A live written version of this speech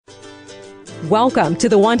Welcome to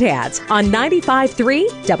the Want Ads on 95.3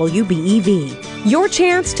 WBEV. Your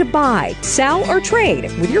chance to buy, sell, or trade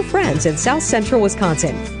with your friends in South Central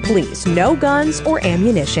Wisconsin. Please, no guns or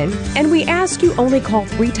ammunition, and we ask you only call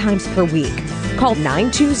 3 times per week. Call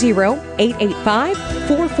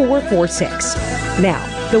 920-885-4446.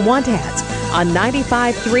 Now, the Want Ads on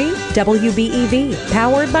 95.3 WBEV,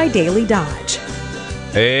 powered by Daily Dodge.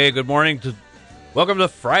 Hey, good morning. Welcome to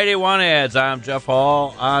Friday Want Ads. I'm Jeff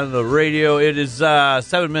Hall on the radio. It is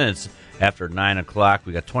 7 minutes after 9 o'clock.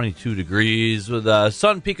 We got 22 degrees with the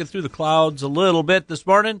sun peeking through the clouds a little bit this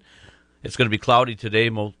morning. It's going to be cloudy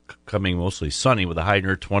today, coming mostly sunny with a high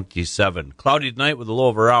near 27. Cloudy tonight with a low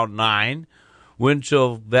of around 9. Wind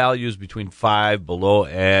chill values between 5 below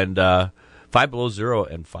 0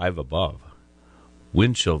 and 5 above.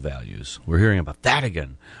 Wind chill values. We're hearing about that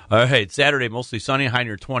again. All right, Saturday mostly sunny, high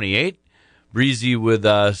near 28. Breezy with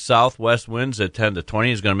southwest winds at 10 to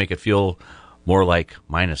 20 is going to make it feel more like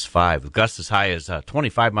 -5. With gusts as high as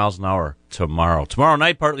 25 miles an hour tomorrow. Tomorrow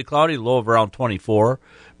night, partly cloudy, low of around 24.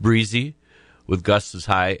 Breezy with gusts as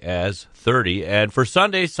high as 30. And for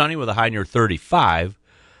Sunday, sunny with a high near 35.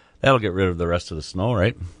 That'll get rid of the rest of the snow,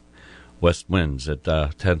 right? West winds at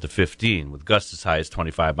 10 to 15 with gusts as high as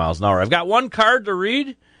 25 miles an hour. I've got one card to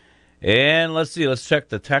read. And let's see. Let's check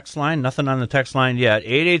the text line. Nothing on the text line yet.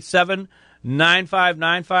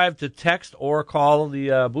 887-9595 to text or call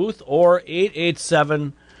the booth, or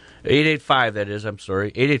 885, that is,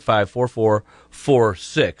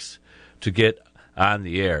 885-4446 to get on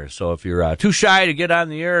the air. So if you're too shy to get on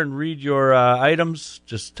the air and read your items,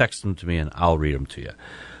 just text them to me and I'll read them to you.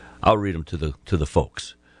 I'll read them to the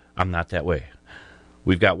folks. I'm not that way.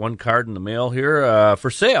 We've got one card in the mail here for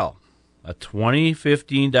sale. A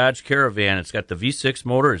 2015 Dodge Caravan. It's got the V6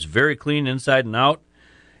 motor. It's very clean inside and out.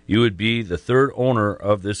 You would be the third owner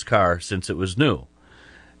of this car since it was new.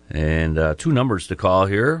 And 2 numbers to call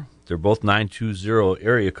here. They're both 920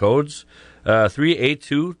 area codes.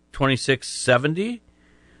 382-2670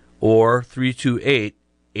 or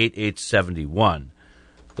 328-8871.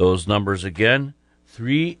 Those numbers again,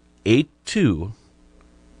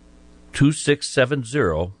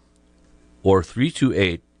 382-2670 or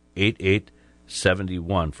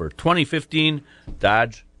 328-8871 for 2015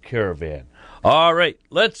 Dodge Caravan. All right,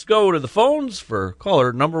 let's go to the phones for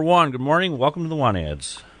caller number 1. Good morning. Welcome to the Want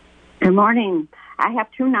Ads. Good morning. I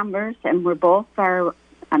have 2 numbers, and we're both are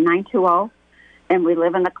 920, and we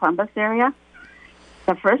live in the Columbus area.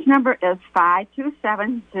 The first number is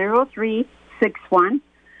 527-0361,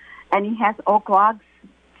 and he has oak logs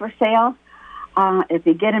for sale. If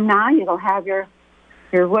you get him now, you'll have your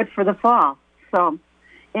wood for the fall. So,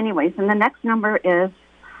 anyways, and the next number is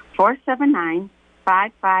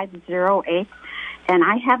 479-5508, and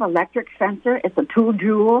I have electric fencer. It's a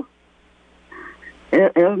 2-jewel.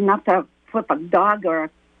 It'll enough to flip a dog or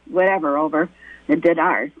whatever over. It did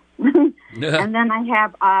ours. Yeah. And then I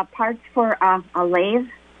have parts for a lathe,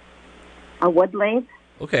 a wood lathe.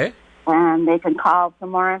 Okay. And they can call for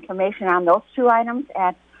more information on those 2 items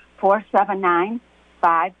at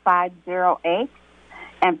 479-5508.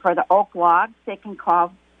 And for the oak logs, they can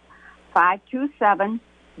call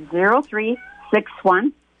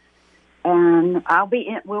 527-0361. And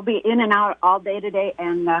we'll be in and out all day today,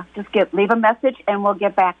 and just leave a message, and we'll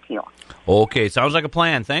get back to you. Okay, sounds like a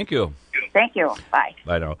plan. Thank you. Thank you. Bye.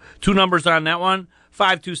 I know. 2 numbers on that one,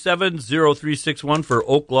 527-0361 for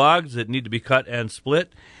oak logs that need to be cut and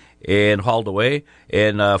split and hauled away,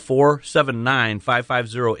 and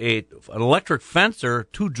 479-5508, an electric fencer,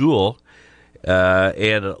 2-jewel,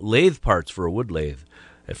 and lathe parts for a wood lathe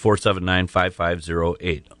at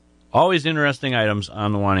 479-5508. Always interesting items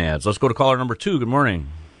on the Want Ads. Let's go to caller number 2. Good morning.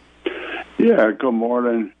 Yeah, good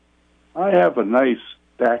morning. I have a nice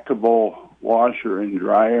stackable washer and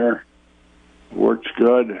dryer. Works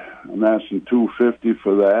good. I'm asking $250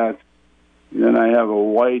 for that. Then I have a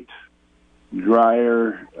white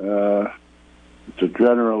dryer. It's a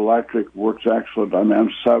General Electric. Works excellent. I'm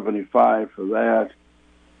 $75 for that.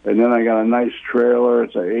 And then I got a nice trailer.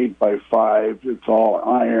 It's an 8x5. It's all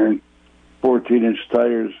iron. 14-inch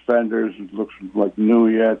tires, fenders. It looks like new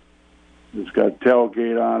yet. It's got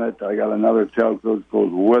tailgate on it. I got another tailgate that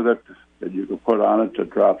goes with it that you can put on it that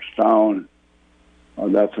drops down.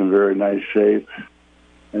 That's in very nice shape.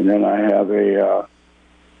 And then I have a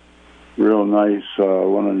real nice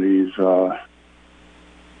one of these, I'm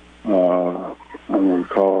going to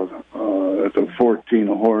call it, it's a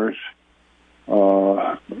 14-horse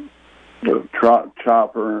the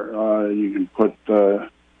chopper. You can put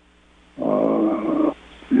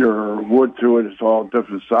your wood through it. It's all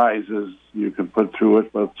different sizes you can put through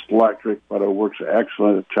it, but it's electric, but it works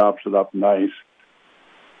excellent. It chops it up nice.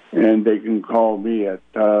 And they can call me at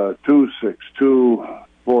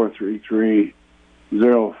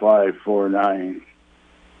 262-433-0549.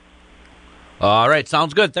 All right,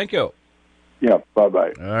 sounds good. Thank you. Yep,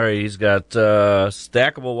 bye-bye. All right, he's got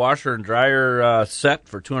stackable washer and dryer set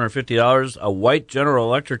for $250, a white General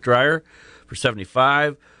Electric dryer for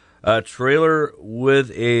 $75, a trailer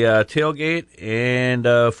with a tailgate, and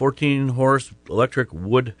a 14-horse electric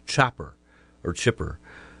wood chipper.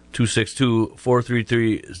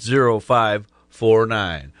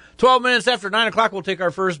 262-433-0549. 12 minutes after 9 o'clock, we'll take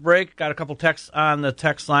our first break. Got a couple texts on the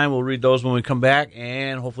text line. We'll read those when we come back,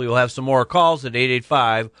 and hopefully we'll have some more calls at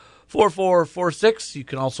 885-4446. You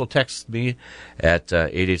can also text me at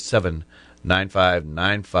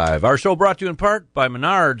 887-9595. Our show brought to you in part by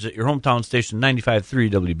Menards at your hometown station,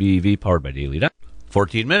 95.3 WBEV, powered by Daily Dodge.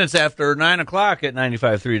 14 minutes after 9 o'clock at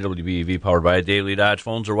 95.3 WBEV, powered by Daily Dodge.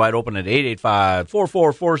 Phones are wide open at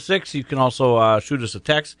 885-4446. You can also shoot us a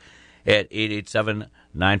text at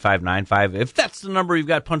 887-9595. If that's the number you've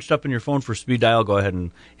got punched up in your phone for speed dial, go ahead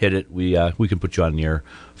and hit it. We can put you on the air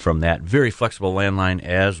from that very flexible landline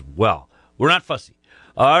as well. We're not fussy.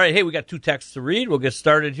 All right, hey, we got two texts to read. We'll get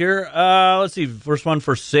started here. Let's see, first one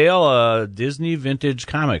for sale, Disney Vintage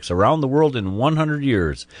Comics, Around the World in 100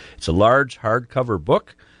 Years. It's a large hardcover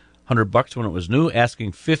book, $100 when it was new,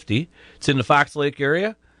 asking $50. It's in the Fox Lake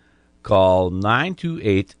area. Call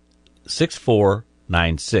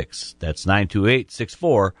 928-6496. That's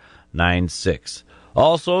 928-6496.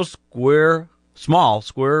 Also, small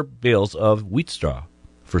square bales of wheat straw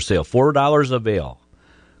for sale, $4 a bale.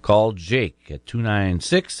 Call Jake at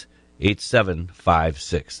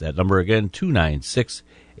 296-8756. That number again,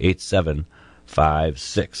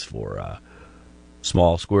 296-8756 for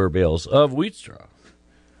small square bales of wheat straw.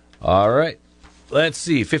 All right. Let's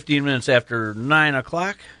see, 15 minutes after 9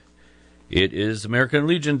 o'clock. It is American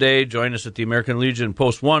Legion Day. Join us at the American Legion,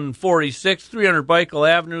 Post 146, 300 Bickel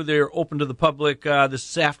Avenue. They're open to the public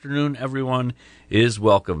this afternoon. Everyone is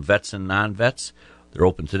welcome, vets and non-vets. They're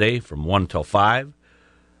open today from 1 till 5.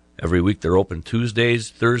 Every week they're open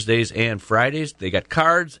Tuesdays, Thursdays, and Fridays. They got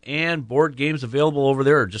cards and board games available over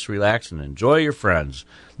there. Just relax and enjoy your friends.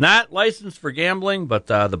 Not licensed for gambling, but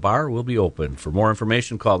the bar will be open. For more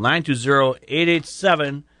information, call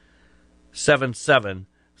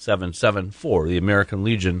 920-887-7777 for the American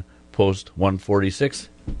Legion, Post 146.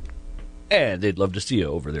 And they'd love to see you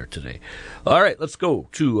over there today. All right, let's go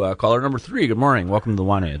to caller number 3. Good morning. Welcome to the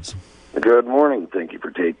Want Ads. Good morning. Thank you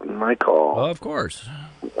for taking my call. Of course.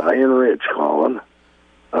 Ian Rich calling.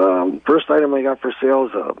 First item I got for sale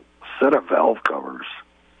is a set of valve covers.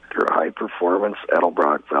 They're high-performance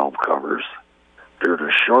Edelbrock valve covers. They're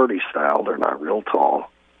the shorty style. They're not real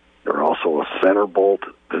tall. They're also a center bolt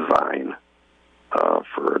design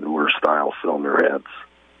for newer style cylinder heads.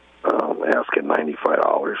 Asking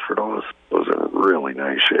 $95 for those. Those are in really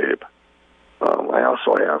nice shape. I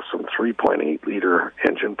also have some 3.8-liter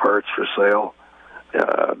engine parts for sale.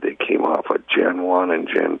 They came off of Gen 1 and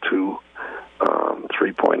Gen 2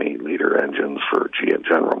 3.8-liter engines for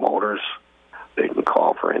General Motors. They can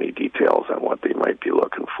call for any details on what they might be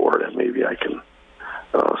looking for, and maybe I can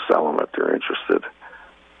sell them if they're interested.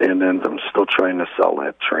 And then I'm still trying to sell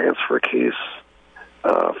that transfer case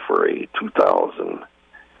for a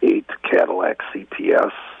 2008 Cadillac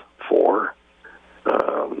CPS 4.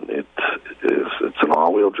 It's an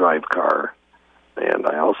all-wheel drive car, and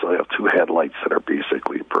I also have two headlights that are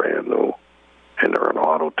basically brand new, and they're an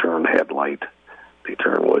auto-turn headlight. They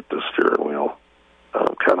turn with the steering wheel.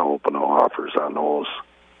 I'm kind of hoping to offers on those.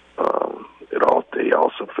 They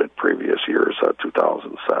also fit previous years,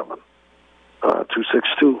 2007.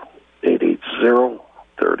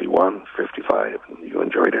 262-880-3155. You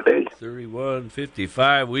enjoy today.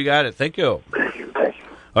 3155. We got it. Thank you. Thank you.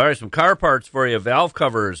 All right, some car parts for you. Valve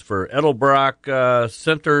covers for Edelbrock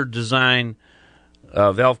center design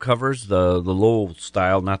valve covers, the low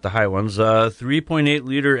style, not the high ones.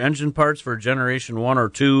 3.8-liter engine parts for Generation 1 or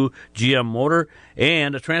 2 GM motor,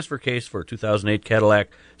 and a transfer case for 2008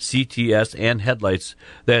 Cadillac CTS and headlights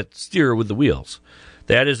that steer with the wheels.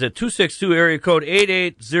 That is at 262 area code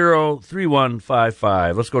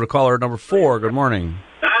 880-3155. Let's go to caller number 4. Good morning.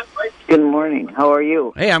 Good morning. How are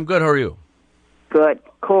you? Hey, I'm good. How are you? Good.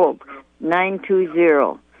 Cold.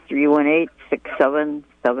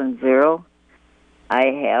 920-318-6770. I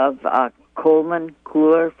have a Coleman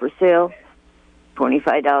cooler for sale.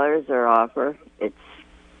 $25 or offer. It's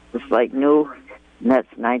just like new. And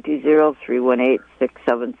that's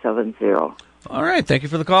 920-318-6770. All right. Thank you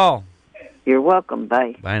for the call. You're welcome.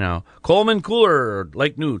 Bye. Bye now. Coleman cooler,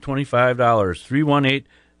 like new, $25.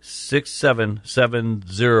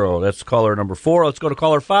 6770. That's caller number 4. Let's go to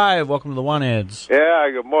caller 5. Welcome to the One Ads. Yeah,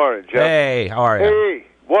 good morning, Jeff. Hey, how are you? Hey,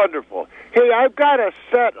 wonderful. Hey, I've got a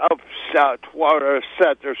set of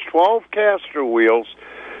There's 12 caster wheels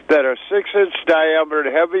that are 6-inch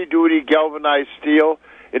diameter, heavy-duty galvanized steel,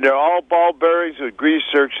 and they're all ball bearings with grease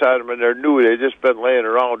zerks on them, and they're new. They've just been laying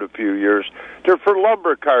around a few years. They're for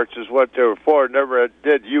lumber carts is what they were for. Never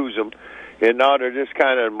did use them, and now they're just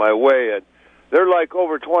kind of in my way. And they're like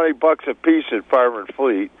over $20 a piece at Farm and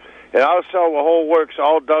Fleet. And I'll sell the whole works,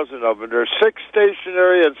 all dozen of them. There's 6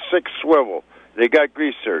 stationary and 6 swivel. They got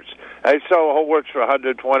grease zerks. I sell the whole works for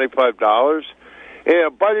 $125. And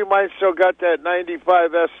a buddy of mine still got that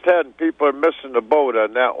 95 S10. People are missing the boat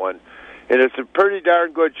on that one. And it's in pretty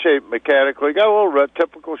darn good shape mechanically. Got a little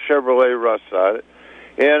typical Chevrolet rust on it.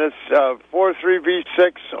 And it's 4.3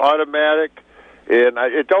 V6 automatic. And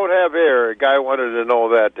it don't have air. A guy wanted to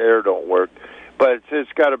know that the air don't work. But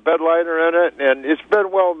it's got a bed liner in it, and it's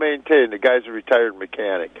been well maintained. The guy's a retired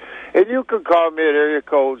mechanic. And you can call me at area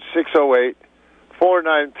code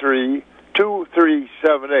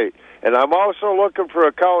 608-493-2378. And I'm also looking for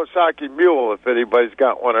a Kawasaki Mule if anybody's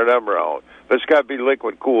got one of them around. But it's got to be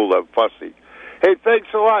liquid cooled. I'm fussy. Hey, thanks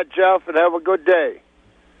a lot, Jeff, and have a good day.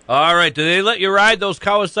 All right. Do they let you ride those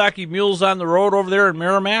Kawasaki Mules on the road over there in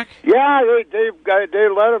Merrimack? Yeah, they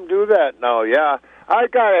let them do that now, yeah. I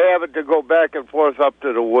got to have it to go back and forth up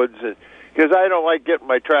to the woods because I don't like getting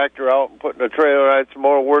my tractor out and putting a trailer on. It's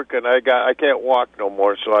more work, and I can't walk no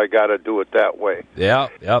more, so I got to do it that way.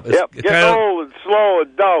 Yep. Getting old and slow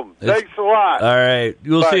and dumb. Thanks a lot. All right.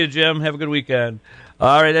 We'll see you, Jim. Have a good weekend.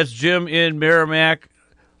 All right, that's Jim in Merrimack.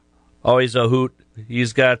 Always a hoot.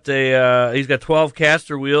 He's got 12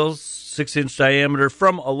 caster wheels, 6-inch diameter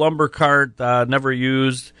from a lumber cart, never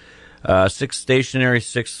used. 6 stationary,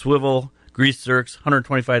 6 swivel. Grease zerks,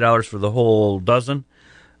 $125 for the whole dozen.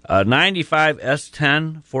 95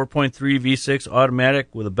 S10, 4.3 V6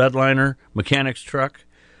 automatic with a bed liner, mechanics truck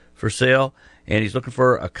for sale. And he's looking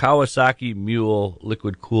for a Kawasaki Mule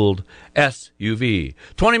liquid-cooled SUV.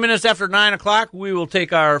 20 minutes after 9 o'clock, we will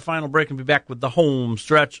take our final break and be back with the home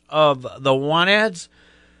stretch of the One Ads.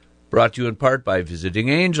 Brought to you in part by Visiting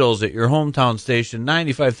Angels at your hometown station,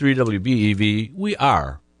 95.3 WBEV. We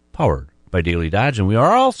are powered by Daily Dodge, and we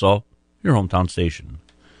are also your hometown station.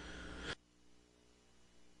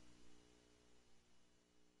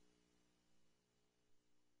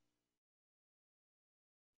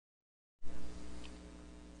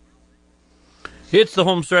 It's the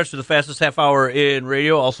home stretch of the fastest half hour in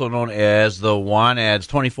radio, also known as the One Ads.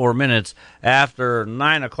 24 minutes after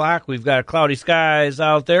 9 o'clock. We've got cloudy skies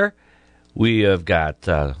out there. We have got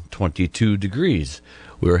 22 degrees.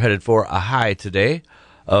 We're headed for a high today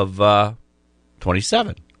of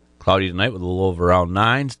 27. Cloudy tonight with a low of around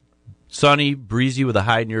 9. Sunny, breezy with a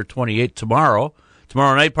high near 28 tomorrow.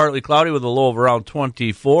 Tomorrow night, partly cloudy with a low of around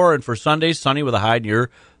 24. And for Sunday, sunny with a high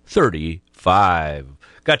near 35.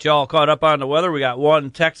 Got you all caught up on the weather. We got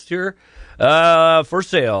one text here for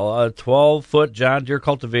sale. A 12-foot John Deere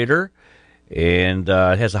cultivator. And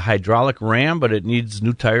it has a hydraulic ram, but it needs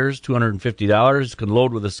new tires, $250. It can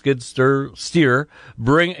load with a skid steer.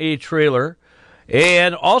 Bring a trailer.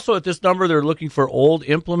 And also at this number, they're looking for old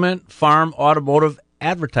implement, farm, automotive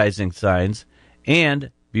advertising signs,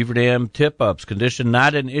 and Beaver Dam tip-ups. Condition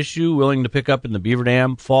not an issue. Willing to pick up in the Beaver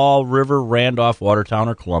Dam, Fall River, Randolph, Watertown,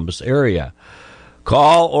 or Columbus area.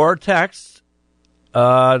 Call or text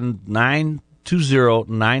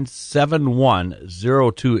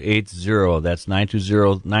 920-971-0280. That's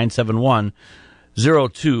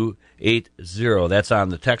 920-971-0280. That's on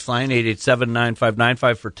the text line,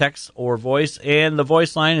 887-9595 for text or voice, and the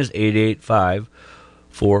voice line is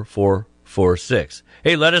 885-4446.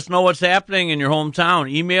 Hey, let us know what's happening in your hometown.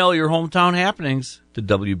 Email your hometown happenings to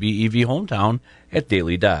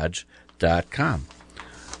WBEVHometown@dailydodge.com.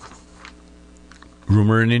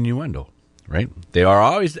 Rumor and innuendo, right? They are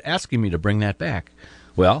always asking me to bring that back.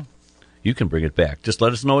 Well, you can bring it back. Just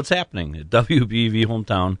let us know what's happening at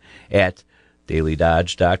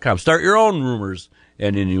WBEVHometown@dailydodge.com. Start your own rumors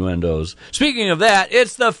and innuendos. Speaking of that,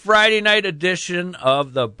 it's the Friday night edition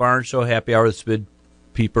of the Barn Show Happy Hour, the Spid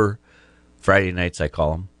Peeper Friday nights, I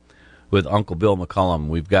call them, with Uncle Bill McCullum.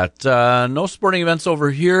 We've got no sporting events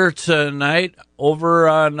over here tonight. Over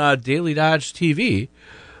on Daily Dodge TV,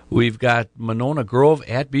 we've got Monona Grove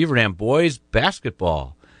at Beaver Dam boys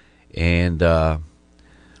basketball, and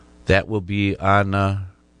that will be on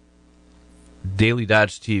Daily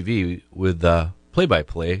Dodge TV with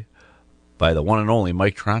play-by-play by the one and only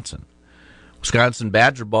Mike Tronson. Wisconsin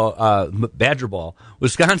Badger Ball.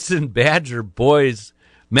 Wisconsin Badger boys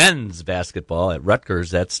men's basketball at Rutgers.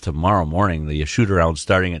 That's tomorrow morning. The shoot-around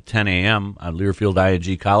starting at 10 a.m. on Learfield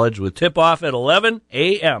ING College with tip-off at 11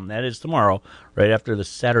 a.m. That is tomorrow, right after the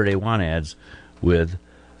Saturday Want Ads with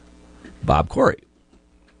Bob Corey.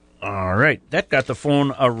 All right, that got the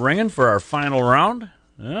phone ringing for our final round.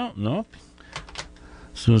 Well, no.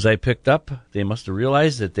 As soon as I picked up, they must have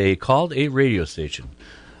realized that they called a radio station.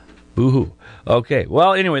 Boo-hoo. Okay,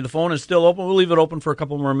 well, anyway, the phone is still open. We'll leave it open for a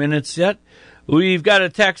couple more minutes yet. We've got a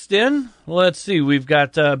text in. Let's see. We've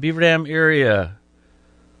got Beaver Dam area.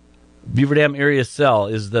 Beaver Dam area cell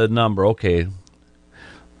is the number. Okay.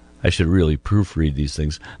 I should really proofread these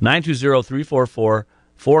things.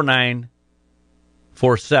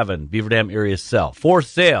 920-344-4947. Beaver Dam area cell. For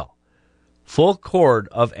sale. Full cord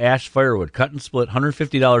of ash firewood. Cut and split.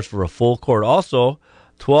 $150 for a full cord. Also,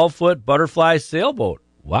 12-foot butterfly sailboat.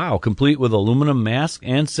 Wow. Complete with aluminum mast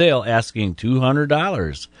and sail. Asking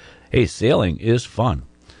 $200. Hey, sailing is fun.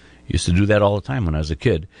 Used to do that all the time when I was a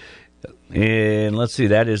kid. And let's see,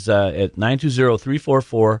 that is at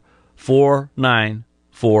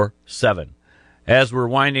 920-344-4947. As we're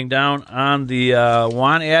winding down on the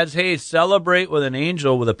Want Ads, hey, celebrate with an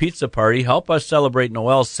angel with a pizza party. Help us celebrate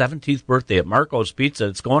Noel's 17th birthday at Marco's Pizza.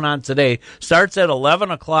 It's going on today. Starts at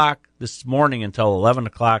 11 o'clock this morning until 11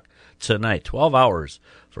 o'clock tonight. 12 hours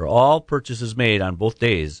for all purchases made on both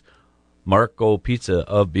days. Marco Pizza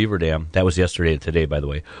of Beaver Dam, that was yesterday and today, by the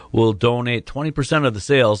way, will donate 20% of the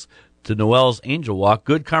sales to Noel's Angel Walk.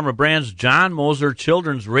 Good Karma Brands John Moser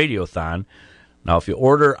Children's Radiothon. Now, if you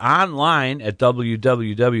order online at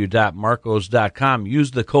www.marcos.com,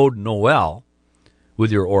 use the code Noel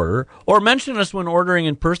with your order, or mention us when ordering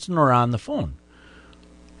in person or on the phone.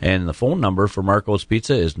 And the phone number for Marco's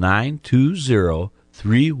Pizza is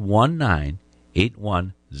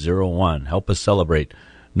 920-319-8101. Help us celebrate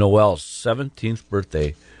Noel's 17th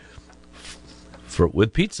birthday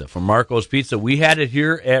with pizza from Marco's Pizza. We had it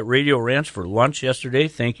here at Radio Ranch for lunch yesterday.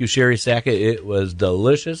 Thank you, Sherry Sackett. It was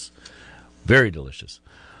delicious. Very delicious.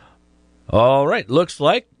 All right. Looks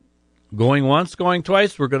like going once, going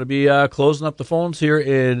twice. We're going to be closing up the phones here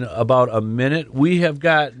in about a minute. We have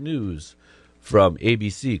got news from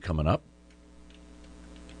ABC coming up.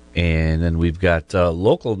 And then we've got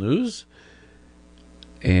local news.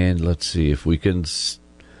 And let's see if we can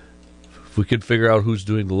figure out who's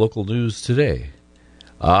doing the local news today.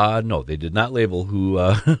 No, they did not label who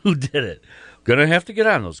did it. Gonna have to get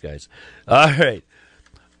on those guys. All right.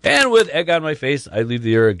 And with egg on my face, I leave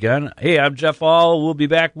the air again. Hey, I'm Jeff Hall. We'll be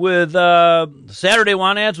back with Saturday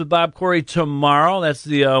Want Ads with Bob Corey tomorrow. That's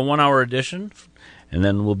the 1 hour edition. And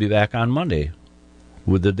then we'll be back on Monday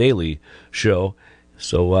with the daily show.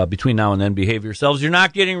 So between now and then, behave yourselves. You're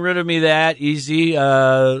not getting rid of me that easy.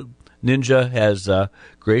 Ninja has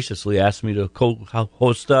graciously asked me to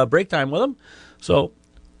co-host Break Time with him. So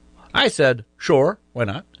I said, sure, why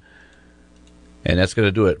not? And that's going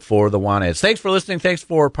to do it for the Want Ads. Thanks for listening. Thanks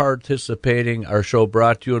for participating. Our show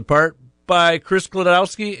brought to you in part by Chris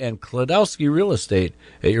Kladowski and Kladowski Real Estate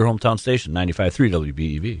at your hometown station, 95.3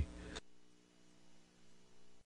 WBEV.